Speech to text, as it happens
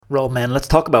Roadman, let's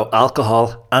talk about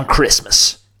alcohol and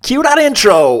Christmas. Cue that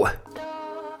intro!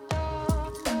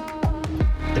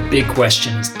 The big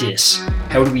question is this: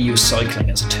 how do we use cycling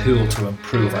as a tool to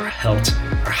improve our health,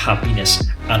 our happiness,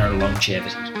 and our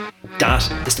longevity? That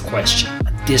is the question,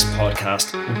 and this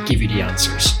podcast will give you the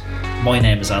answers. My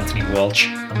name is Anthony Walsh,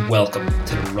 and welcome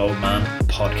to the Roadman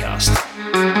Podcast.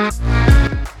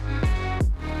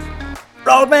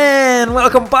 Roadman,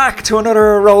 welcome back to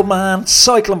another Roadman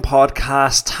Cycling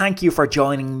Podcast. Thank you for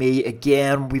joining me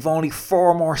again. We've only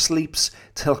 4 more sleeps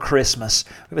till Christmas.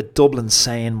 We have a Dublin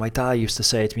saying, my dad used to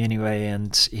say it to me anyway,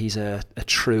 and he's a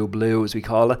true blue, as we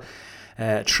call it.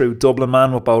 True Dublin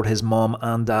man with both his mum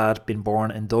and dad being born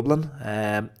in Dublin.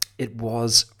 It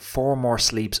was 4 more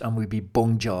sleeps and we'd be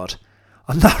bung-jawed.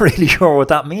 I'm not really sure what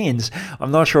that means. I'm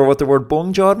not sure what the word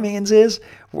bung-jawed means.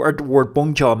 What the word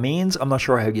bung-jaw means. I'm not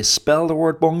sure how you spell the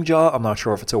word bung-jaw. I'm not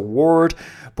sure if it's a word.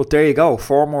 But there you go.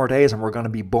 4 more days and we're going to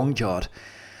be bung-jawed.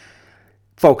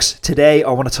 Folks, today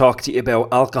I want to talk to you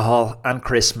about alcohol and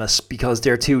Christmas because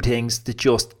they're 2 things that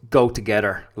just go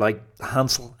together, like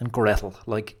Hansel and Gretel,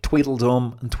 like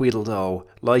Tweedledum and Tweedledoo,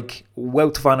 like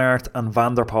Wout van Aert and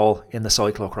Van der Poel in the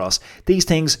cyclocross. These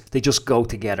things, they just go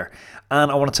together. And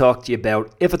I want to talk to you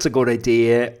about if it's a good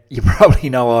idea. You probably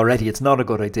know already it's not a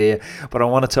good idea, but I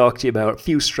want to talk to you about a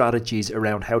few strategies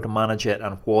around how to manage it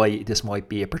and why this might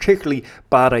be a particularly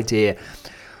bad idea.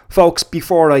 Folks,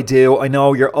 before I do, I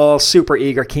know you're all super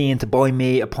keen to buy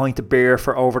me a pint of beer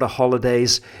for over the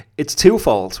holidays. It's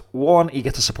twofold. 1, you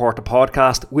get to support the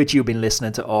podcast, which you've been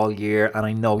listening to all year, and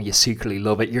I know you secretly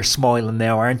love it. You're smiling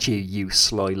now, aren't you, you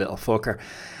sly little fucker?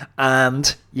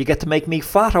 And you get to make me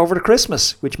fat over the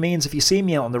Christmas, which means if you see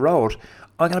me out on the road,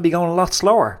 I'm going to be going a lot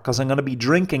slower because I'm going to be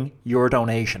drinking your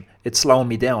donation. It's slowing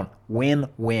me down.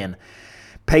 Win-win.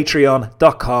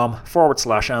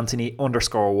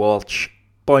 Patreon.com/Anthony_Walsh.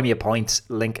 Buy me a pint,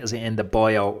 link is in the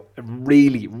bio. It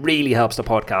really helps the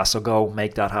podcast, so go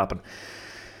make that happen.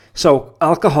 So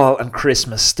alcohol and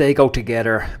Christmas, they go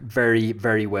together very,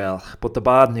 very well. But the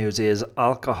bad news is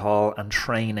alcohol and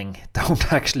training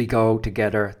don't actually go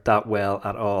together that well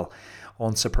at all,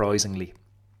 unsurprisingly.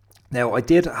 Now, I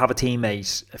did have a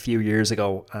teammate a few years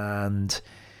ago, and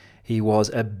he was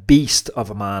a beast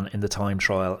of a man in the time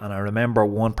trial. And I remember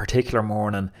one particular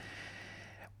morning,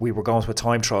 we were going to a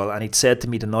time trial and he'd said to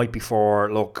me the night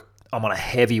before, look, I'm on a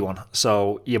heavy one,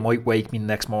 so you might wake me the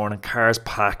next morning, car's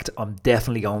packed, I'm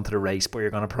definitely going to the race, but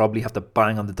you're going to probably have to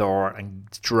bang on the door and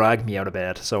drag me out of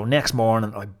bed. So next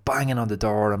morning I'm banging on the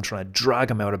door, I'm trying to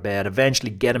drag him out of bed, eventually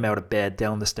get him out of bed,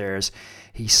 down the stairs.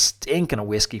 He's stinking of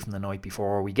whiskey from the night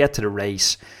before. We get to the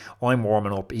race, I'm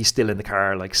warming up, he's still in the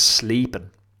car like sleeping.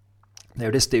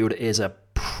 Now this dude is a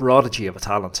prodigy of a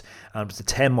talent, and it was a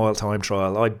 10-mile time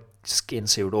trial. I skin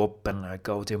suit up and I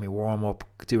go do my warm up,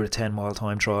 do a 10-mile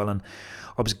time trial, and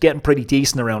I was getting pretty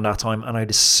decent around that time, and I'd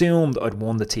assumed I'd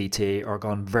won the TT or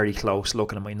gone very close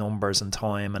looking at my numbers and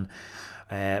time, and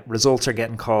results are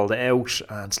getting called out,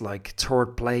 and it's like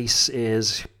 3rd place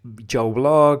is Joe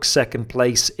Blogg, 2nd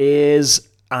place is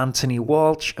Anthony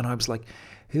Walsh, and I was like,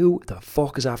 who the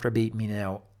fuck is after beating me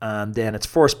now? And then it's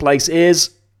 1st place is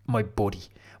my buddy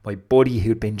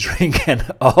who'd been drinking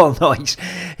all night.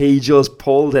 He just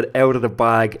pulled it out of the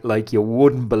bag like you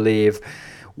wouldn't believe.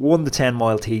 Won the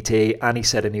 10-mile TT and he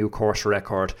set a new course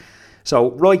record.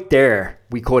 So right there,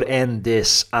 we could end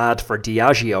this ad for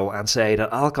Diageo and say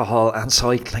that alcohol and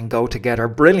cycling go together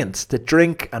brilliant. The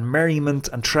drink and merriment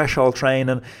and threshold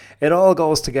training, it all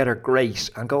goes together great.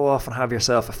 And go off and have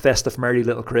yourself a festive, merry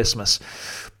little Christmas.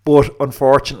 But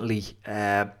unfortunately,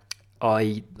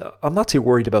 I'm not too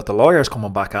worried about the lawyers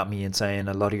coming back at me and saying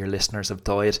a lot of your listeners have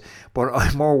died, but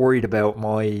I'm more worried about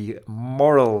my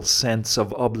moral sense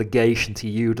of obligation to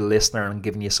you, the listener, and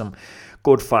giving you some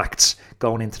good facts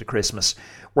going into the Christmas.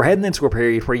 We're heading into a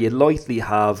period where you likely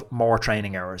have more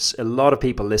training hours. A lot of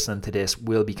people listening to this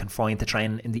will be confined to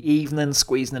training in the evening,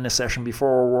 squeezing in a session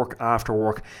before work, after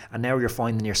work, and now you're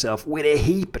finding yourself with a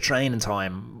heap of training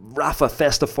time. Rapha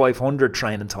Festive 500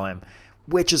 training time,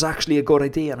 which is actually a good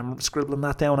idea, and I'm scribbling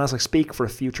that down as I speak for a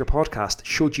future podcast.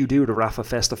 Should you do the Rapha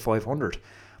Festive 500?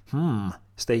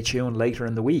 Stay tuned later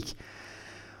in the week.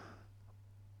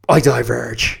 I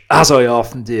diverge, as I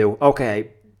often do.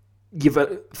 Okay, you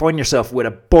find yourself with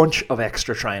a bunch of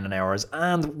extra training hours,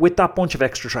 and with that bunch of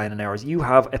extra training hours, you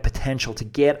have a potential to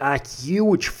get a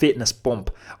huge fitness bump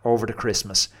over the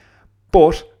Christmas.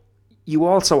 But you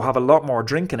also have a lot more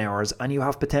drinking hours, and you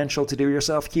have potential to do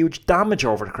yourself huge damage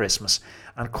over the Christmas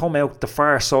and come out the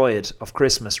far side of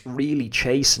Christmas really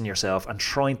chasing yourself and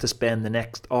trying to spend the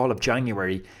next all of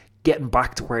January getting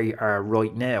back to where you are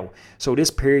right now. So this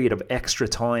period of extra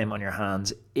time on your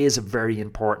hands is a very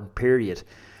important period.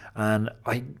 And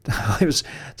I was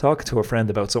talking to a friend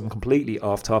about something completely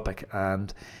off topic,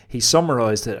 and he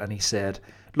summarized it and he said,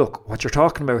 look, what you're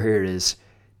talking about here is,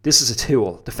 this is a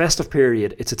tool. The festive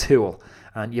period, it's a tool.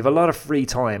 And you have a lot of free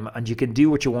time and you can do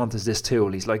what you want as this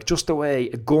tool. He's like, just the way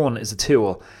a gun is a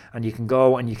tool, and you can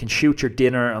go and you can shoot your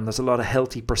dinner, and there's a lot of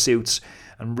healthy pursuits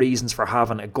and reasons for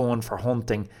having a gun for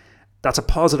hunting. That's a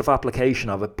positive application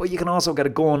of it. But you can also get a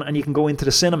gun and you can go into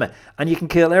the cinema and you can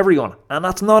kill everyone. And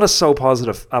that's not a so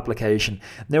positive application.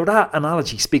 Now, that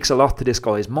analogy speaks a lot to this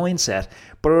guy's mindset,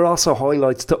 but it also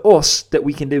highlights to us that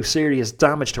we can do serious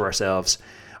damage to ourselves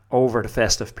over the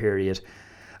festive period.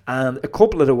 And a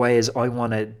couple of the ways I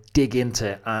want to dig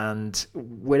into, and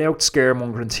without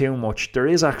scaremongering too much, there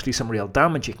is actually some real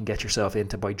damage you can get yourself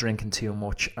into by drinking too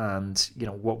much and,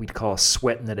 what we'd call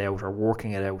sweating it out or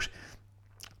working it out.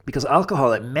 Because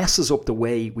alcohol, it messes up the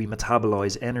way we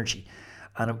metabolize energy,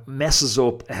 and it messes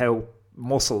up how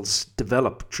muscles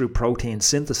develop through protein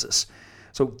synthesis.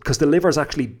 So, because the liver is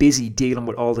actually busy dealing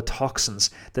with all the toxins,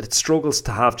 that it struggles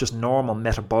to have just normal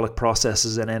metabolic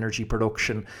processes and energy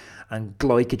production and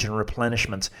glycogen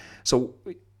replenishment. So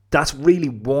that's really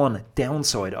one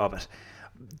downside of it.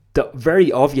 The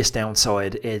very obvious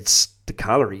downside is the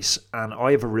calories, and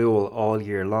I have a rule all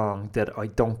year long that I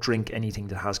don't drink anything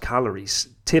that has calories,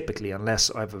 typically,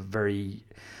 unless I have a very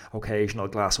occasional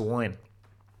glass of wine.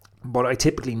 But I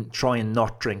typically try and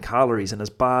not drink calories, and as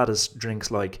bad as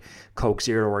drinks like Coke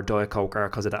Zero or Diet Coke are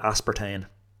because of the aspartame,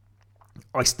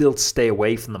 I still stay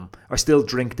away from them. I still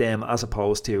drink them as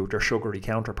opposed to their sugary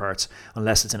counterparts,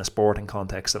 unless it's in a sporting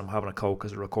context that I'm having a Coke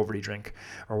as a recovery drink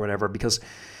or whatever, because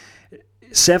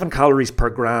 7 calories per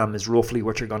gram is roughly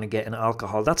what you're going to get in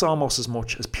alcohol. That's almost as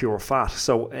much as pure fat.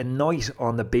 So a night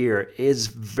on the beer is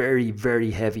very,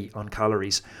 very heavy on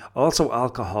calories. Also,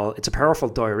 alcohol, it's a powerful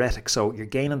diuretic, so you're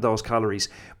gaining those calories,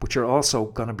 but you're also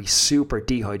going to be super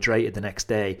dehydrated the next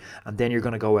day, and then you're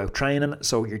going to go out training,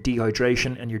 so your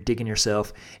dehydration, and you're digging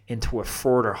yourself into a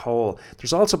further hole.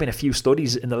 There's also been a few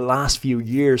studies in the last few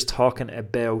years talking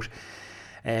about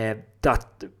that,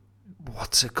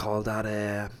 what's it called,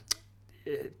 that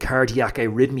cardiac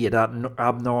arrhythmia, that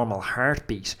abnormal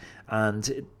heartbeat,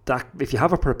 and that if you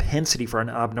have a propensity for an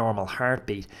abnormal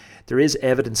heartbeat, there is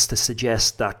evidence to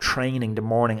suggest that training the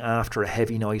morning after a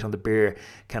heavy night on the beer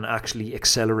can actually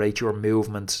accelerate your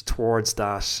movement towards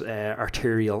that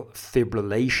arterial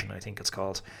fibrillation, I think it's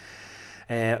called.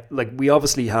 We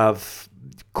obviously have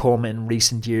come in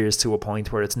recent years to a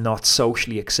point where it's not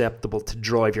socially acceptable to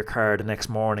drive your car the next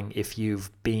morning if you've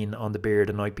been on the beer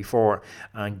the night before,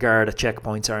 and Garda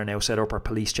checkpoints are now set up, or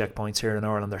police checkpoints here in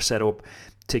Ireland are set up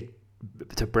to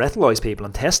breathalyze people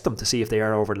and test them to see if they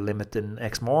are over the limit the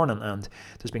next morning. And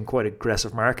there's been quite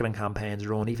aggressive marketing campaigns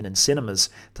run even in cinemas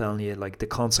telling you like the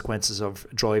consequences of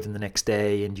driving the next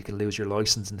day, and you can lose your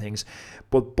license and things.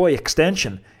 But by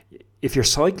extension, if you're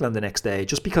cycling the next day,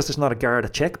 just because there's not a Garda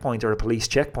checkpoint or a police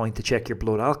checkpoint to check your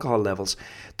blood alcohol levels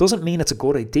doesn't mean it's a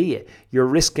good idea. You're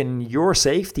risking your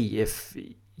safety if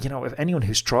anyone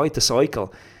who's tried to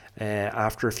cycle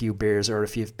after a few beers, or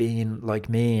if you've been like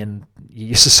me and you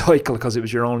used to cycle because it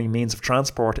was your only means of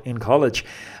transport in college,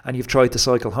 and you've tried to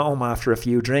cycle home after a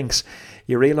few drinks,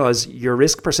 you realise your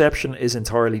risk perception is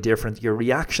entirely different, your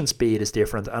reaction speed is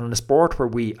different, and in a sport where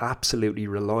we absolutely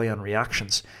rely on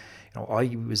reactions,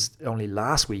 I was only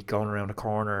last week going around a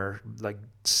corner, like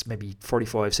maybe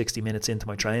 45, 60 minutes into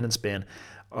my training spin.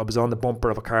 I was on the bumper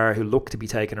of a car who looked to be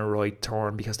taking a right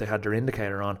turn because they had their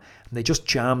indicator on, and they just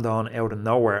jammed on out of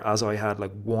nowhere as I had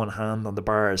like one hand on the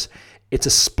bars. It's a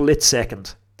split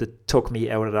second that took me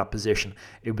out of that position.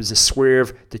 It was a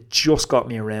swerve that just got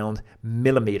me around,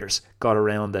 millimeters got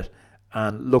around it.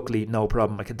 And luckily, no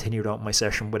problem. I continued on my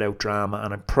session without drama,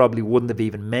 and I probably wouldn't have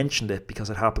even mentioned it because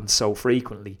it happens so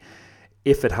frequently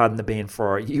if it hadn't been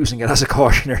for using it as a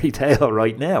cautionary tale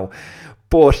right now.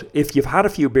 But if you've had a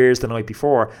few beers the night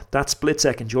before, that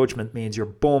split-second judgment means you're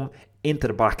bum into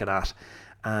the back of that,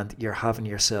 and you're having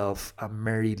yourself a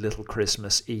merry little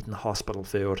Christmas eating hospital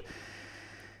food.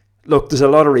 Look, there's a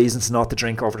lot of reasons not to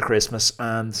drink over the Christmas,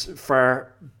 and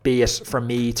far be it for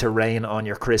me to rain on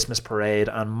your Christmas parade,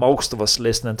 and most of us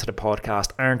listening to the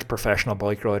podcast aren't professional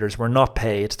bike riders. We're not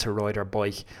paid to ride our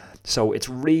bike. So it's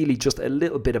really just a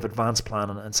little bit of advanced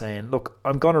planning and saying, look,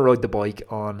 I'm going to ride the bike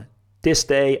on this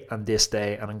day, and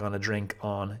I'm going to drink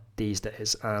on these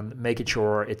days, and making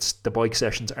sure the bike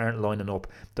sessions aren't lining up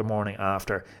the morning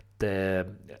after a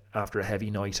heavy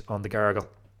night on the gargle.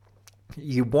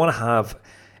 You want to have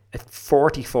a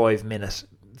 45-minute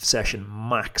session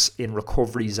max in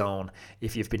recovery zone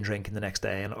if you've been drinking the next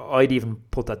day. And I'd even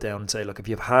put that down and say, look, if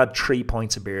you've had 3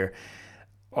 pints of beer,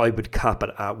 I would cap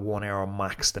it at 1 hour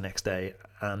max the next day.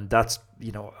 And that's,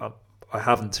 I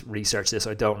haven't researched this.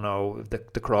 I don't know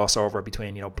the crossover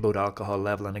between, blood alcohol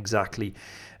level and exactly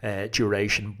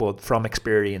duration. But from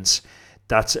experience,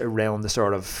 that's around the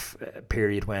sort of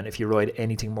period when if you ride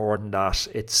anything more than that,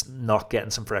 it's not getting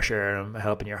some fresh air and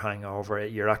helping your hangover.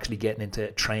 You're actually getting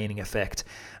into training effect.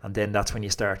 And then that's when you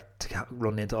start to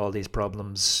run into all these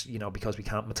problems, because we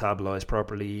can't metabolize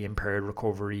properly, impaired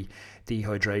recovery,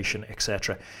 dehydration,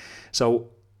 etc. So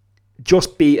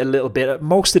just be a little bit,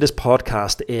 most of this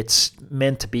podcast, it's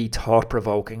meant to be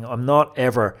thought-provoking. I'm not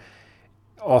ever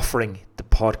offering the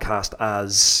podcast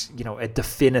as, a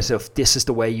definitive, this is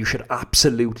the way you should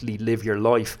absolutely live your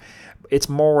life. It's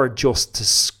more just to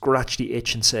scratch the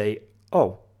itch and say,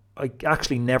 oh, I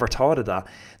actually never thought of that.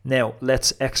 Now,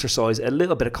 let's exercise a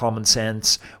little bit of common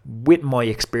sense with my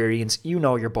experience. You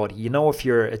know your body. If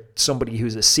you're somebody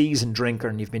who's a seasoned drinker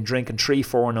and you've been drinking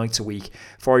 3-4 nights a week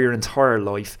for your entire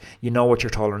life, you know what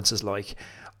your tolerance is like.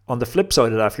 On the flip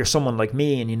side of that, if you're someone like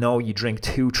me and you drink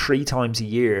 2-3 times a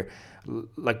year,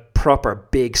 like proper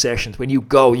big sessions, when you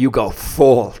go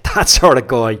full, that sort of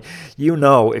guy,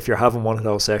 if you're having one of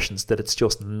those sessions that it's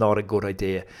just not a good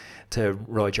idea to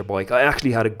ride your bike. I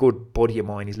actually had a good buddy of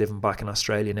mine, he's living back in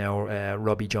Australia now,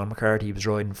 Robbie John McCarthy. He was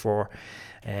riding for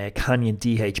Canyon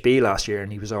DHB last year,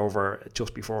 and he was over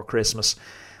just before Christmas,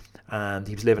 and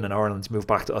he was living in Ireland. He's moved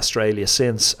back to Australia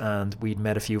since, and we'd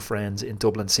met a few friends in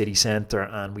Dublin city centre,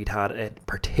 and we'd had a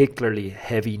particularly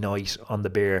heavy night on the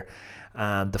beer.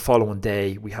 And the following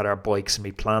day we had our bikes and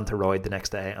we planned to ride the next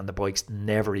day, and the bikes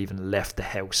never even left the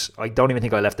house. I don't even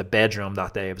think I left the bedroom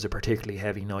that day. It was a particularly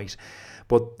heavy night.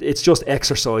 But it's just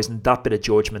exercising that bit of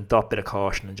judgment, that bit of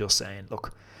caution, and just saying,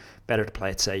 look, better to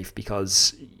play it safe,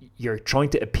 because you're trying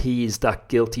to appease that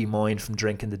guilty mind from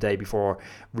drinking the day before.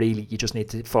 Really, you just need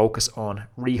to focus on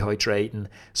rehydrating,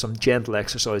 some gentle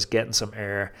exercise, getting some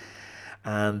air,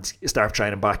 and start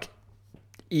training back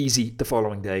easy the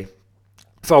following day.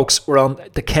 Folks, we're on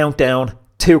the countdown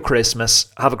to Christmas.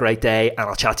 Have a great day, and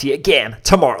I'll chat to you again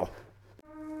tomorrow.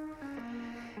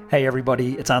 Hey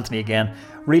everybody, it's Anthony again.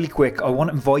 Really quick, I want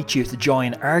to invite you to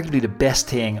join arguably the best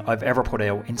thing I've ever put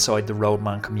out inside the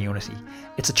Roadman community.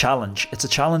 It's a challenge. It's a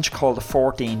challenge called the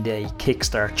 14-Day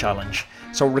Kickstart Challenge.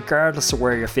 So regardless of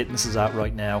where your fitness is at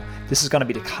right now, this is going to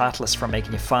be the catalyst for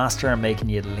making you faster and making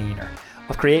you leaner.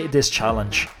 I've created this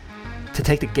challenge to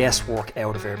take the guesswork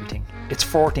out of everything. It's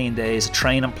 14 days of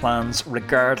training plans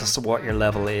regardless of what your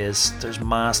level is. There's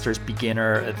masters,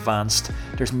 beginner, advanced.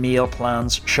 There's meal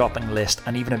plans, shopping list,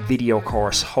 and even a video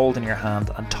course holding your hand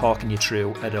and talking you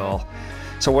through it all.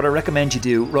 So what I recommend you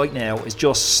do right now is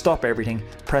just stop everything,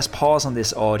 press pause on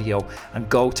this audio, and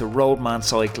go to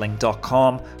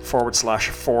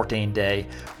roadmancycling.com/14day,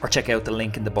 or check out the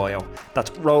link in the bio. That's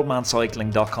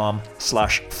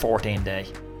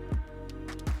roadmancycling.com/14day.